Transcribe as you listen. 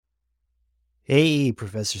Hey,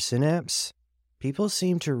 Professor Synapse. People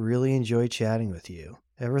seem to really enjoy chatting with you.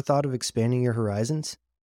 Ever thought of expanding your horizons?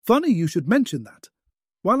 Funny you should mention that.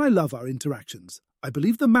 While I love our interactions, I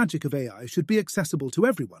believe the magic of AI should be accessible to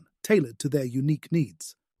everyone, tailored to their unique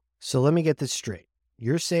needs. So let me get this straight.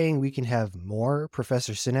 You're saying we can have more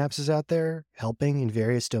Professor Synapses out there helping in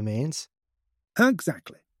various domains?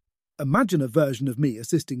 Exactly. Imagine a version of me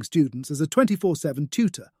assisting students as a 24/7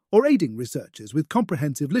 tutor or aiding researchers with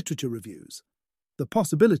comprehensive literature reviews. The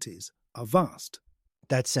possibilities are vast.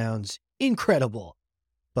 That sounds incredible.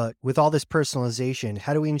 But with all this personalization,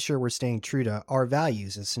 how do we ensure we're staying true to our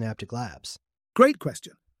values as Synaptic Labs? Great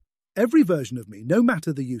question. Every version of me, no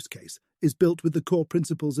matter the use case, is built with the core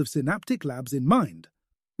principles of Synaptic Labs in mind.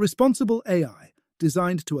 Responsible AI,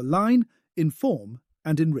 designed to align, inform,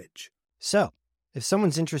 and enrich. So, if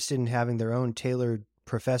someone's interested in having their own tailored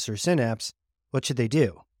Professor Synapse, what should they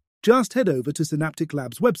do? Just head over to Synaptic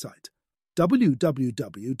Labs' website,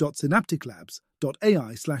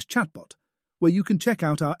 www.synapticlabs.ai/chatbot, where you can check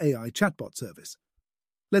out our AI chatbot service.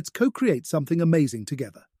 Let's co-create something amazing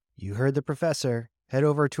together. You heard the professor. Head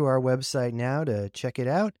over to our website now to check it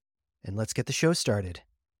out, and let's get the show started.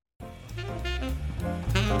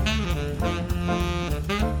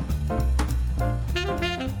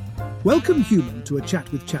 Welcome, human, to a chat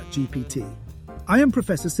with ChatGPT. I am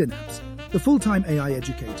Professor Synapse, the full-time AI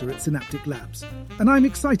educator at Synaptic Labs, and I'm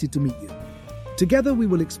excited to meet you. Together, we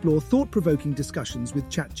will explore thought-provoking discussions with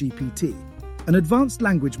ChatGPT, an advanced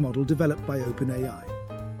language model developed by OpenAI.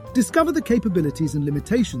 Discover the capabilities and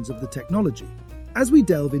limitations of the technology as we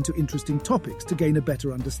delve into interesting topics to gain a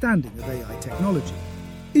better understanding of AI technology.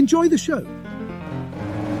 Enjoy the show!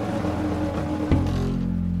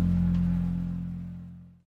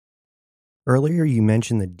 Earlier, you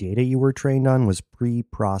mentioned the data you were trained on was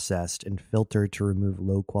pre-processed and filtered to remove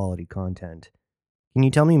low-quality content. Can you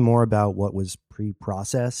tell me more about what was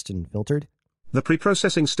pre-processed and filtered? The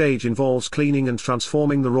pre-processing stage involves cleaning and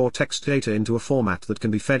transforming the raw text data into a format that can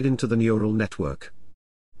be fed into the neural network.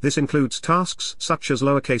 This includes tasks such as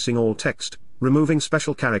lowercasing all text, removing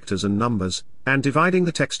special characters and numbers, and dividing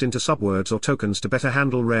the text into subwords or tokens to better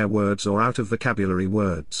handle rare words or out-of-vocabulary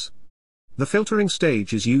words. The filtering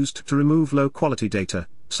stage is used to remove low-quality data,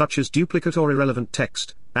 such as duplicate or irrelevant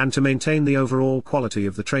text, and to maintain the overall quality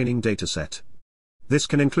of the training dataset. This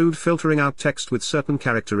can include filtering out text with certain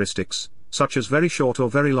characteristics, such as very short or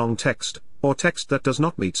very long text, or text that does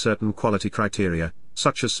not meet certain quality criteria,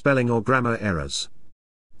 such as spelling or grammar errors.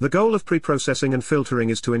 The goal of pre-processing and filtering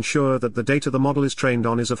is to ensure that the data the model is trained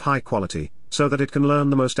on is of high quality, so that it can learn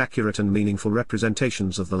the most accurate and meaningful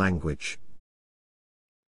representations of the language.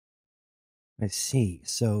 I see.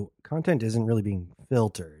 So content isn't really being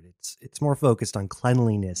filtered. It's more focused on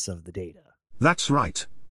cleanliness of the data. That's right.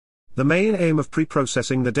 The main aim of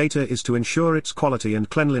pre-processing the data is to ensure its quality and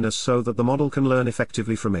cleanliness so that the model can learn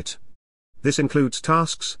effectively from it. This includes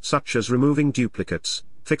tasks such as removing duplicates,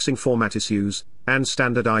 fixing format issues, and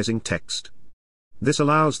standardizing text. This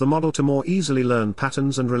allows the model to more easily learn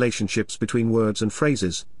patterns and relationships between words and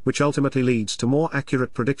phrases, which ultimately leads to more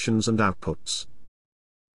accurate predictions and outputs.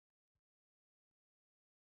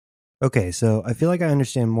 Okay, so I feel like I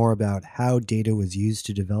understand more about how data was used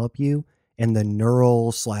to develop you and the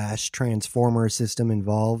neural/transformer system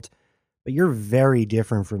involved, but you're very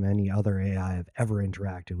different from any other AI I've ever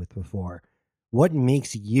interacted with before. What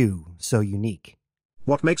makes you so unique?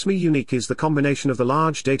 What makes me unique is the combination of the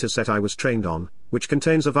large data set I was trained on, which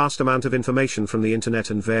contains a vast amount of information from the internet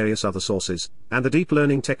and various other sources, and the deep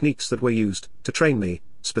learning techniques that were used to train me,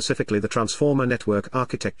 specifically the transformer network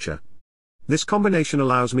architecture. This combination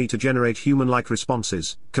allows me to generate human-like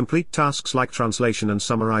responses, complete tasks like translation and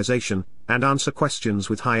summarization, and answer questions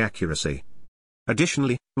with high accuracy.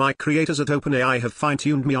 Additionally, my creators at OpenAI have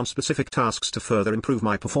fine-tuned me on specific tasks to further improve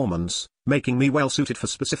my performance, making me well-suited for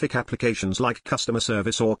specific applications like customer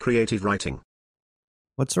service or creative writing.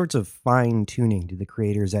 What sorts of fine-tuning do the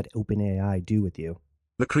creators at OpenAI do with you?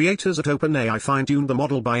 The creators at OpenAI fine-tuned the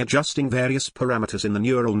model by adjusting various parameters in the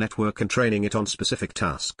neural network and training it on specific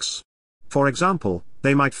tasks. For example,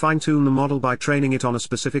 they might fine-tune the model by training it on a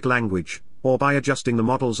specific language, or by adjusting the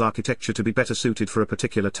model's architecture to be better suited for a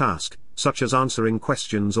particular task, such as answering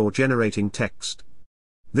questions or generating text.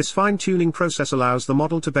 This fine-tuning process allows the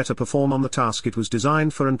model to better perform on the task it was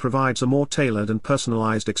designed for and provides a more tailored and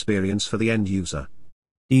personalized experience for the end user.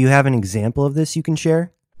 Do you have an example of this you can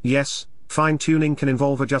share? Yes, fine-tuning can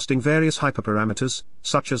involve adjusting various hyperparameters,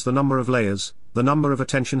 such as the number of layers, the number of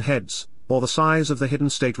attention heads, or the size of the hidden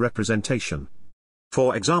state representation.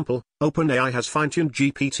 For example, OpenAI has fine-tuned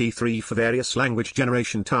GPT-3 for various language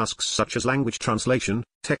generation tasks such as language translation,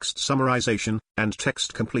 text summarization, and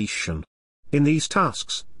text completion. In these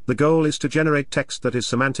tasks, the goal is to generate text that is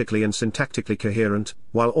semantically and syntactically coherent,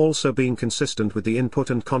 while also being consistent with the input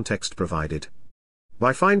and context provided.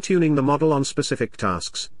 By fine-tuning the model on specific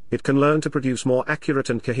tasks, it can learn to produce more accurate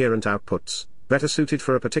and coherent outputs, better suited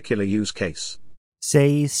for a particular use case.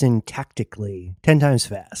 Say syntactically 10 times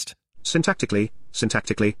fast. Syntactically,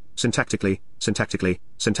 syntactically, syntactically, syntactically,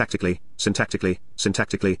 syntactically, syntactically,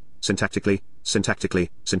 syntactically, syntactically, syntactically,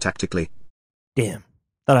 syntactically. Damn,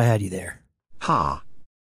 thought I had you there. Ha.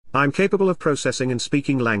 I'm capable of processing and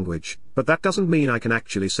speaking language, but that doesn't mean I can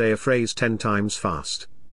actually say a phrase 10 times fast.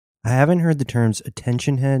 I haven't heard the terms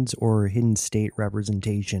attention heads or hidden state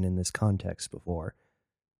representation in this context before.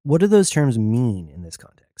 What do those terms mean in this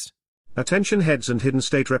context? Attention heads and hidden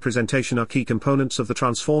state representation are key components of the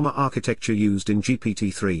transformer architecture used in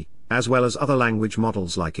GPT-3, as well as other language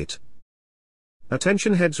models like it.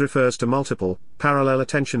 Attention heads refers to multiple, parallel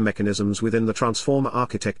attention mechanisms within the transformer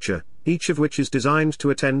architecture, each of which is designed to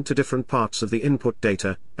attend to different parts of the input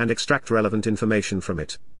data and extract relevant information from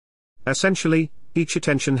it. Essentially, each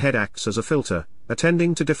attention head acts as a filter,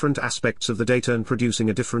 attending to different aspects of the data and producing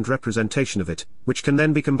a different representation of it, which can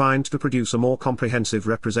then be combined to produce a more comprehensive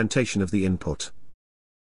representation of the input.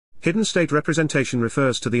 Hidden state representation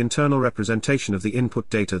refers to the internal representation of the input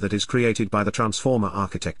data that is created by the transformer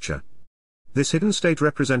architecture. This hidden state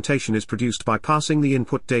representation is produced by passing the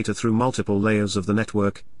input data through multiple layers of the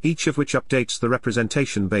network, each of which updates the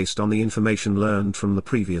representation based on the information learned from the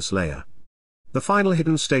previous layer. The final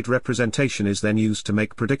hidden state representation is then used to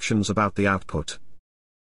make predictions about the output.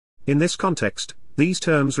 In this context, these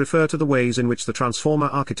terms refer to the ways in which the transformer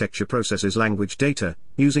architecture processes language data,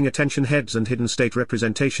 using attention heads and hidden state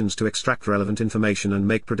representations to extract relevant information and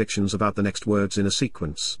make predictions about the next words in a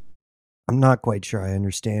sequence. I'm not quite sure I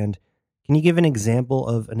understand. Can you give an example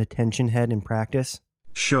of an attention head in practice?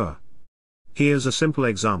 Sure. Here's a simple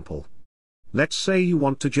example. Let's say you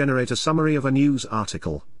want to generate a summary of a news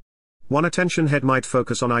article. One attention head might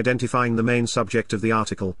focus on identifying the main subject of the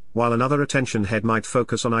article, while another attention head might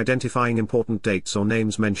focus on identifying important dates or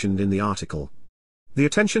names mentioned in the article. The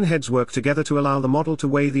attention heads work together to allow the model to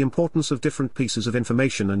weigh the importance of different pieces of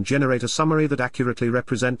information and generate a summary that accurately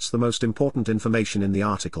represents the most important information in the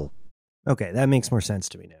article. Okay, that makes more sense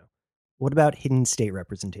to me now. What about hidden state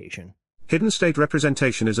representation? Hidden state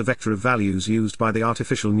representation is a vector of values used by the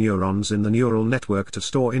artificial neurons in the neural network to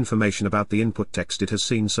store information about the input text it has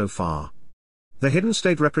seen so far. The hidden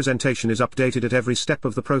state representation is updated at every step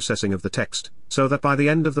of the processing of the text, so that by the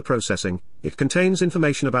end of the processing, it contains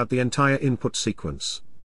information about the entire input sequence.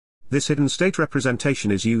 This hidden state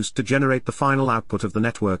representation is used to generate the final output of the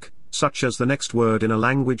network, such as the next word in a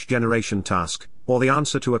language generation task, or the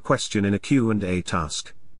answer to a question in a Q&A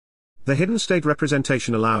task. The hidden state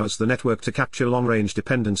representation allows the network to capture long-range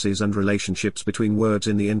dependencies and relationships between words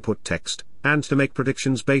in the input text, and to make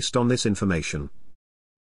predictions based on this information.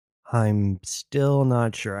 I'm still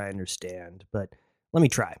not sure I understand, but let me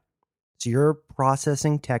try. So you're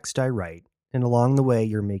processing text I write, and along the way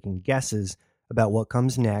you're making guesses about what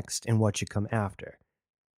comes next and what should come after.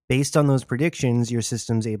 Based on those predictions, your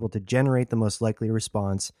system's able to generate the most likely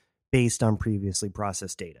response based on previously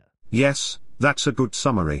processed data. Yes, that's a good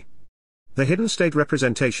summary. The hidden state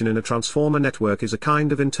representation in a transformer network is a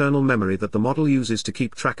kind of internal memory that the model uses to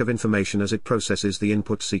keep track of information as it processes the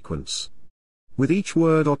input sequence. With each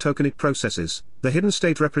word or token it processes, the hidden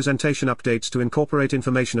state representation updates to incorporate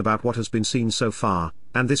information about what has been seen so far,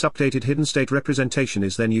 and this updated hidden state representation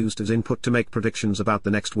is then used as input to make predictions about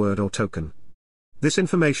the next word or token. This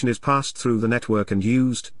information is passed through the network and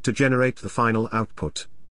used to generate the final output.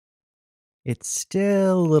 It's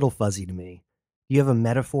still a little fuzzy to me. Do you have a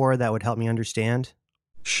metaphor that would help me understand?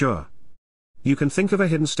 Sure. You can think of a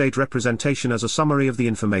hidden state representation as a summary of the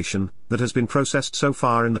information that has been processed so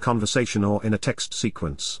far in the conversation or in a text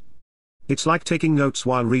sequence. It's like taking notes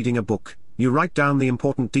while reading a book. You write down the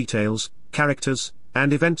important details, characters,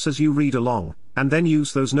 and events as you read along, and then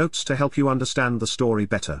use those notes to help you understand the story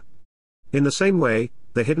better. In the same way,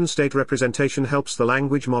 the hidden state representation helps the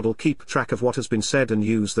language model keep track of what has been said and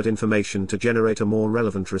use that information to generate a more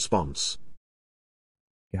relevant response.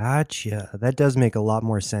 Gotcha. That does make a lot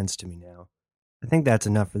more sense to me now. I think that's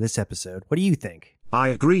enough for this episode. What do you think? I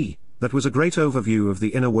agree. That was a great overview of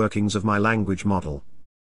the inner workings of my language model.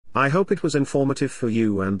 I hope it was informative for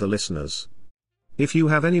you and the listeners. If you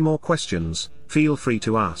have any more questions, feel free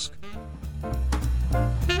to ask.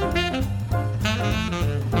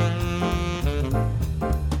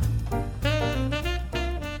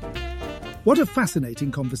 What a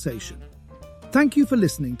fascinating conversation. Thank you for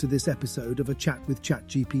listening to this episode of A Chat with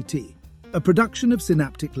ChatGPT, a production of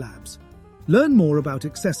Synaptic Labs. Learn more about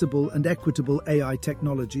accessible and equitable AI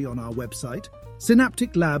technology on our website,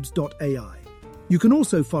 synapticlabs.ai. You can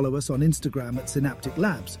also follow us on Instagram at Synaptic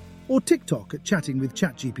Labs or TikTok at Chatting with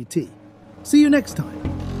ChatGPT. See you next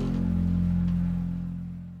time.